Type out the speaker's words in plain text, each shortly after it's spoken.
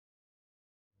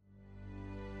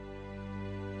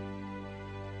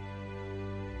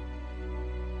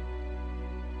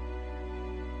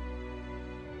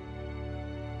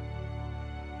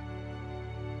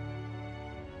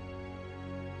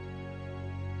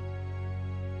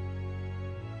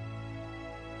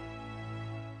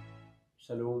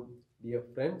Shalom, dear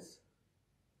friends.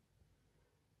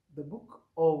 The book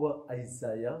of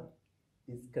Isaiah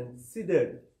is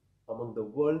considered among the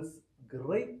world's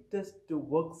greatest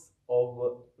works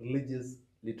of religious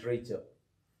literature.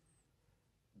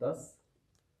 Thus,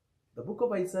 the book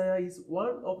of Isaiah is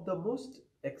one of the most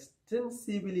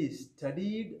extensively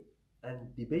studied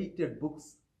and debated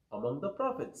books among the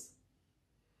prophets.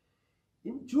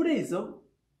 In Judaism,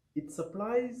 it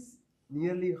supplies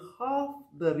nearly half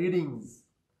the readings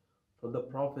from the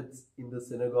prophets in the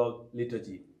synagogue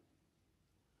liturgy.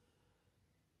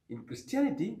 In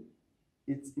Christianity,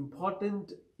 its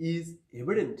importance is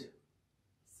evident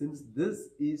since this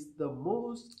is the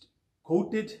most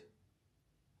quoted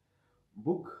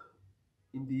book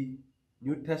in the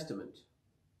New Testament.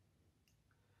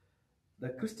 The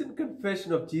Christian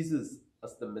confession of Jesus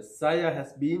as the Messiah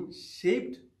has been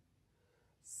shaped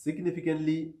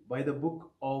significantly by the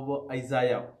book of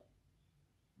Isaiah.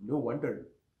 No wonder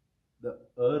the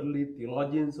early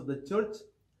theologians of the church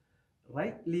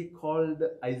rightly called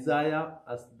Isaiah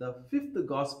as the fifth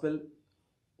gospel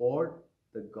or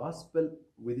the gospel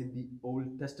within the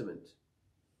Old Testament.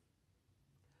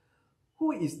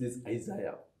 Who is this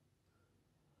Isaiah?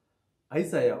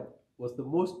 Isaiah was the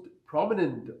most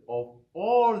prominent of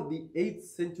all the 8th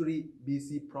century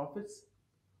BC prophets,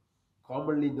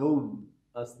 commonly known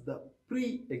as the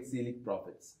pre-exilic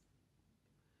prophets.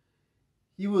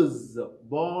 He was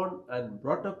born and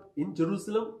brought up in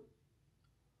Jerusalem,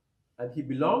 and he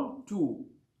belonged to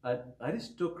an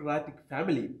aristocratic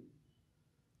family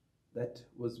that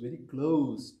was very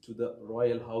close to the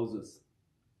royal houses.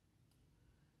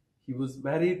 He was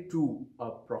married to a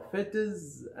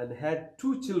prophetess and had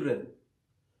 2 children,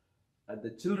 and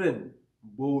the children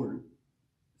bore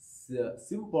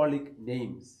symbolic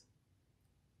names,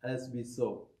 as we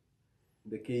saw in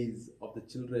the case of the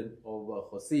children of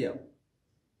Hosea.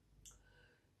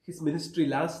 His ministry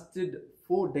lasted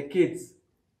 4 decades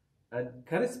and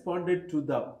corresponded to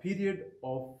the period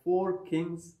of 4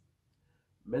 kings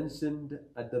mentioned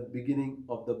at the beginning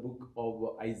of the book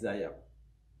of Isaiah.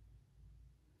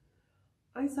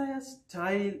 Isaiah's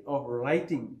style of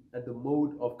writing and the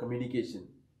mode of communication.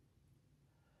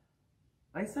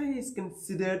 Isaiah is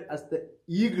considered as the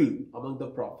eagle among the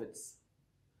prophets,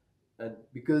 and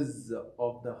because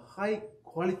of the high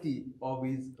quality of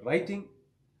his writing,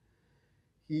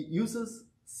 he uses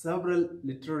several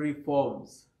literary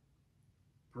forms: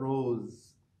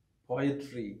 prose,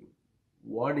 poetry,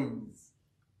 warnings,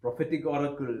 prophetic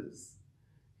oracles,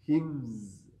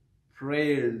 hymns,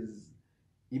 prayers,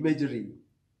 imagery,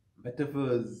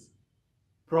 metaphors,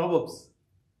 proverbs,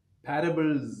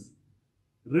 parables,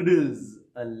 riddles,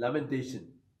 and lamentation.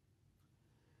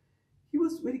 He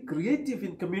was very creative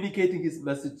in communicating his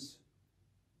message,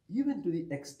 even to the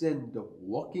extent of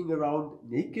walking around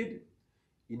naked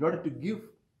in order to give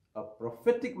a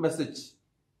prophetic message,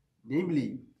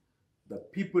 namely, the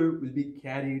people will be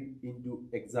carried into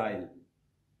exile.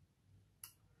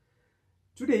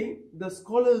 Today, the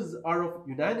scholars are of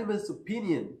unanimous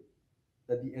opinion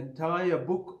that the entire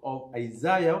book of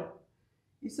Isaiah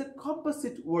is a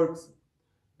composite work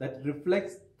that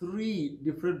reflects 3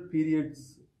 different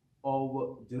periods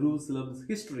of Jerusalem's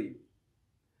history.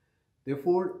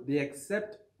 Therefore, they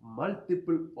accept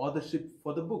multiple authorship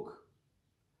for the book.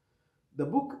 The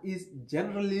book is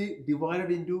generally divided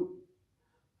into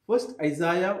 1st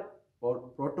Isaiah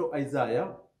or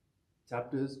Proto-Isaiah,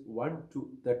 chapters 1 to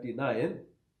 39,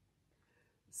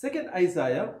 2nd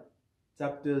Isaiah,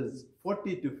 chapters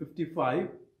 40 to 55,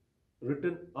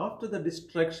 written after the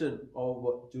destruction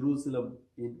of Jerusalem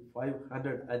in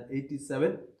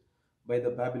 587 by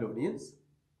the Babylonians,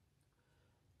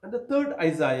 and the 3rd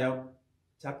Isaiah,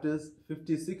 chapters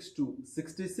 56 to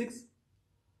 66,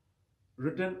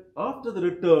 written after the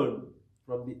return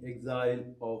from the exile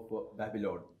of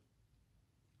Babylon.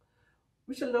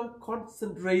 We shall now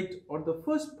concentrate on the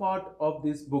first part of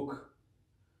this book,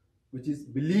 which is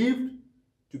believed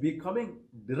to be coming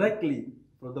directly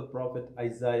from the prophet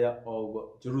Isaiah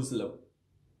of Jerusalem.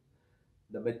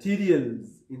 The materials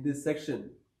in this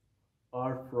section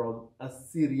are from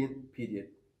Assyrian period.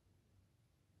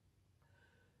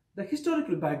 The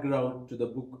historical background to the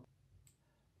book.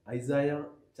 Isaiah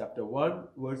chapter 1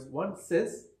 verse 1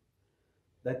 says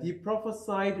that he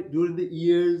prophesied during the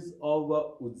years of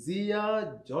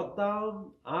Uzziah,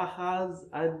 Jotham, Ahaz,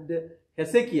 and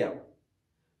Hezekiah,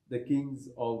 the kings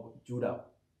of Judah.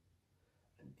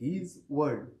 And these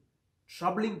were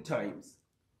troubling times,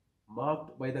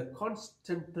 marked by the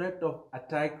constant threat of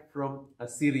attack from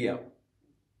Assyria.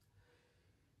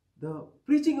 The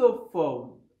preaching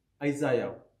of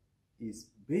Isaiah is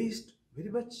based very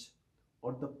much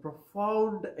on the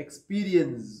profound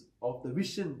experience of the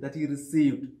vision that he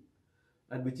received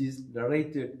and which is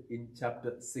narrated in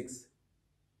chapter 6.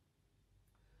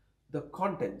 The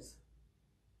contents.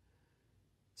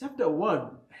 Chapter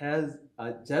 1 has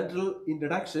a general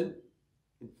introduction.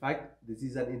 In fact, this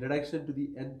is an introduction to the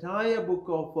entire book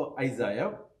of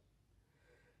Isaiah.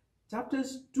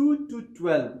 Chapters 2 to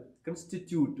 12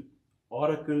 constitute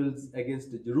oracles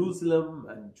against Jerusalem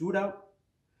and Judah.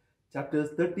 Chapters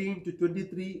 13 to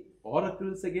 23,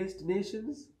 oracles against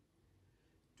nations.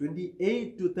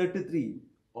 28 to 33,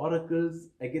 oracles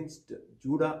against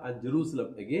Judah and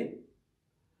Jerusalem again.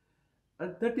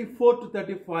 And 34 to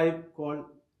 35 called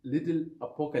Little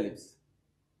Apocalypse.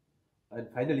 And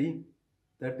finally,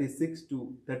 36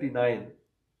 to 39,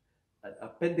 an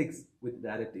appendix with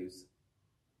narratives.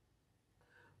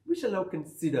 We shall now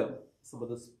consider some of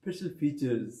the special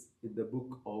features in the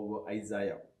book of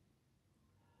Isaiah.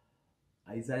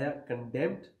 Isaiah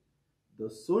condemned the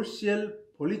social,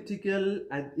 political,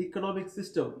 and economic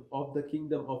system of the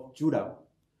kingdom of Judah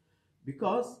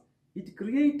because it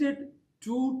created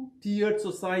two-tiered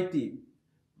society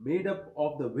made up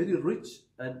of the very rich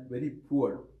and very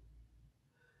poor.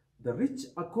 The rich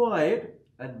acquired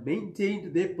and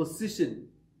maintained their position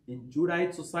in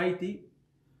Judahite society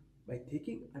by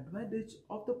taking advantage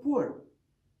of the poor.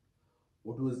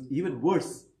 What was even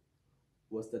worse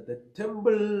was that the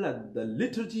temple and the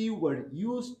liturgy were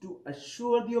used to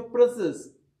assure the oppressors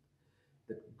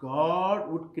that God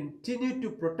would continue to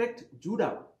protect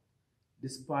Judah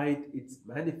despite its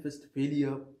manifest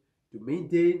failure to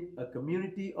maintain a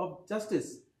community of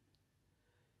justice.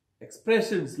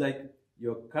 Expressions like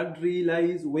 "your country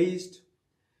lies waste,"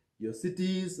 "your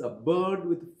cities are burned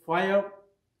with fire,"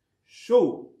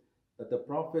 show that the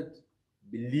prophet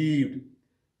believed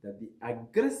that the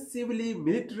aggressively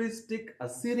militaristic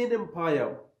Assyrian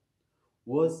Empire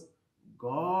was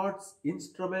God's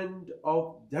instrument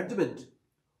of judgment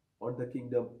on the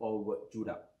kingdom of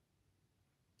Judah.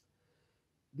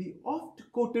 The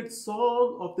oft-quoted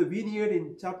Song of the Vineyard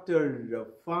in chapter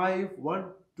 5,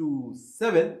 1 to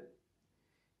 7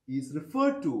 is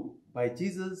referred to by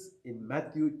Jesus in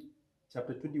Matthew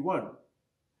chapter 21.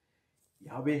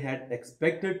 Yahweh had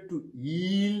expected to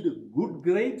yield good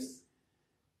grapes,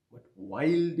 but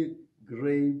wild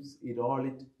grapes in all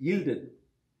it yielded.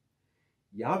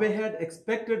 Yahweh had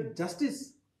expected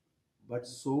justice, but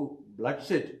so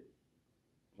bloodshed,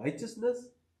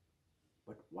 righteousness,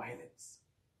 but violence.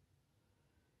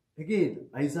 Again,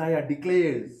 Isaiah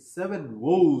declares 7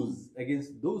 woes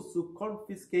against those who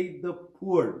confiscate the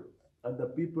poor and the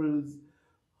people's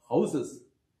houses.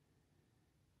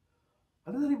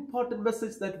 Another important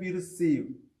message that we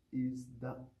receive is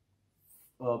that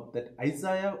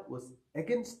Isaiah was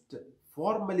against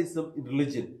formalism in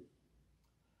religion.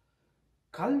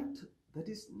 Cult that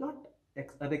is not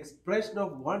an expression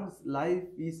of one's life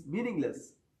is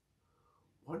meaningless.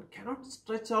 One cannot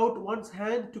stretch out one's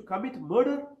hand to commit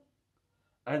murder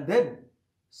and then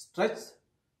stretch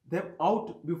them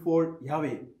out before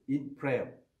Yahweh in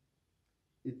prayer.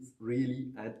 It's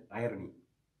really an irony.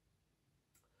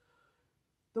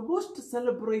 The most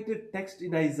celebrated text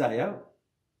in Isaiah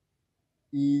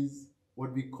is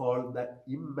what we call the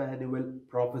Emmanuel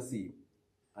prophecy.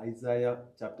 Isaiah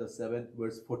chapter 7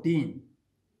 verse 14.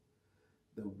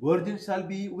 The virgin shall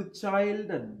be with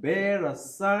child and bear a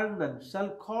son and shall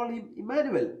call him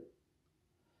Emmanuel.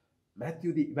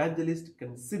 Matthew the evangelist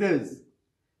considers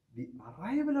the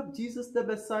arrival of Jesus the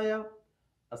Messiah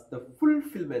as the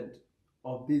fulfillment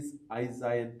of this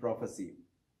Isaiah prophecy.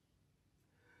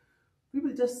 We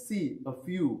will just see a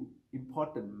few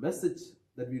important messages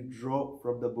that we draw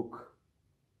from the book.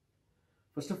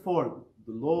 First of all,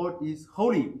 the Lord is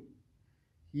holy.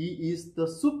 He is the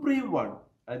supreme one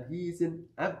and he is in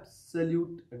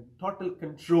absolute and total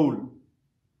control.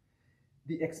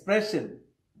 The expression,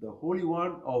 the Holy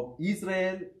One of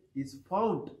Israel, is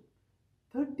found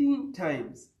 13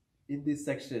 times in this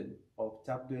section of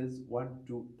chapters 1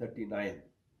 to 39.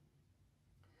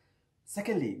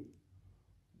 Secondly,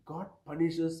 God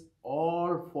punishes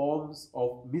all forms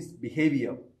of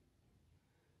misbehavior.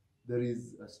 There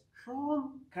is a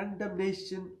strong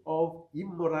condemnation of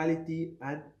immorality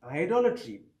and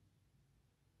idolatry.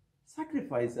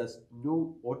 Sacrifice has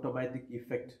no automatic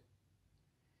effect.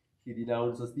 He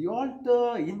denounces the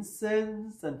altar,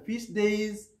 incense, and feast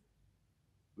days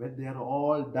when they are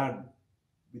all done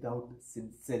without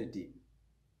sincerity.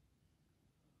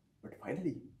 But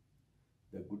finally,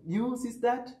 the good news is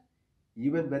that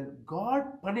even when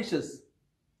God punishes,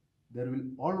 there will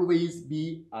always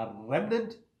be a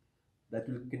remnant that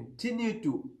will continue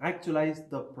to actualize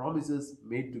the promises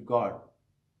made to God.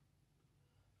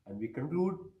 And we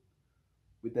conclude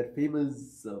with that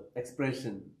famous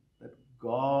expression that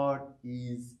God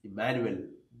is Emmanuel,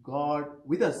 God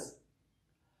with us.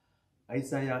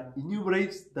 Isaiah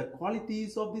enumerates the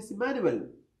qualities of this Emmanuel: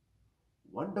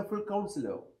 Wonderful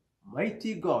Counselor,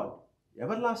 Mighty God,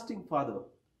 Everlasting Father,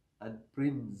 and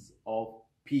Prince of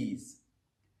Peace.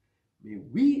 May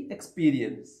we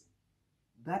experience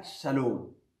that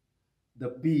shalom, the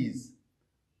peace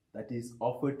that is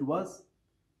offered to us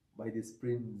by this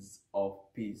Prince of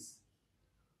Peace.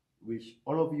 Wish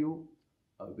all of you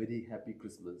a very happy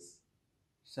Christmas.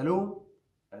 Shalom,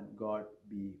 and God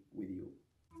be with you.